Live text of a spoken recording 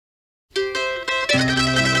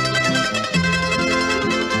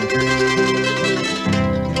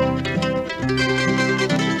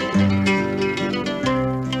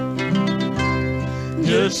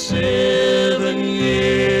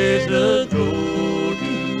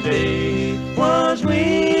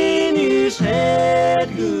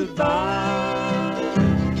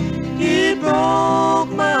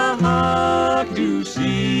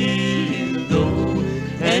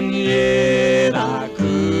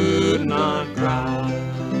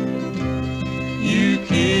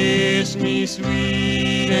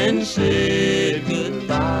sweet and said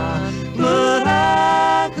goodbye, but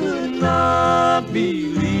I could not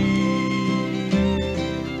believe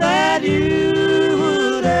that you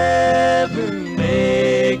would ever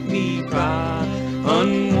make me cry,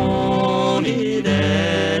 unwanted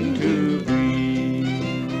and to grieve.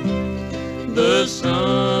 The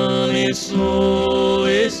sun is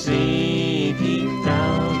slowly sinking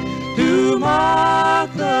down to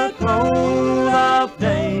mark the close of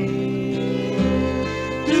day,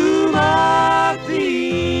 to mark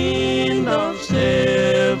the end of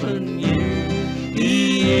 7 years,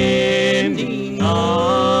 the ending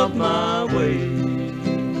of my way.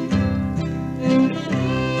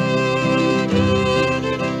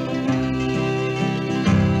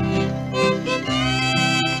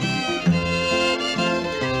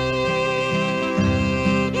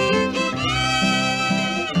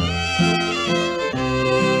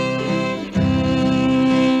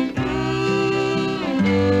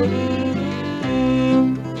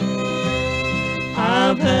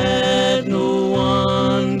 I've had no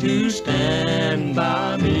one to stand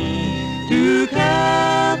by me to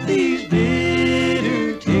count these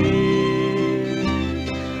bitter tears.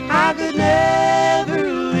 I could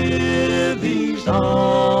never live these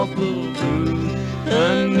awful through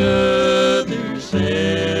another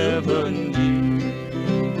 7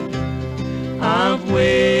 years. I've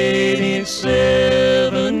waited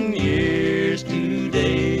 7 years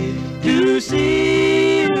today to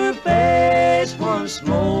see her face once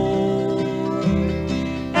more,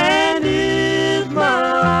 and if my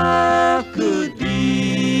life could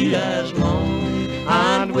be as long,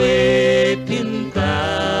 I'd wait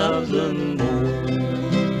 10,000 more.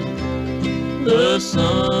 The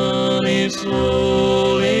sun is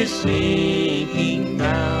slowly sinking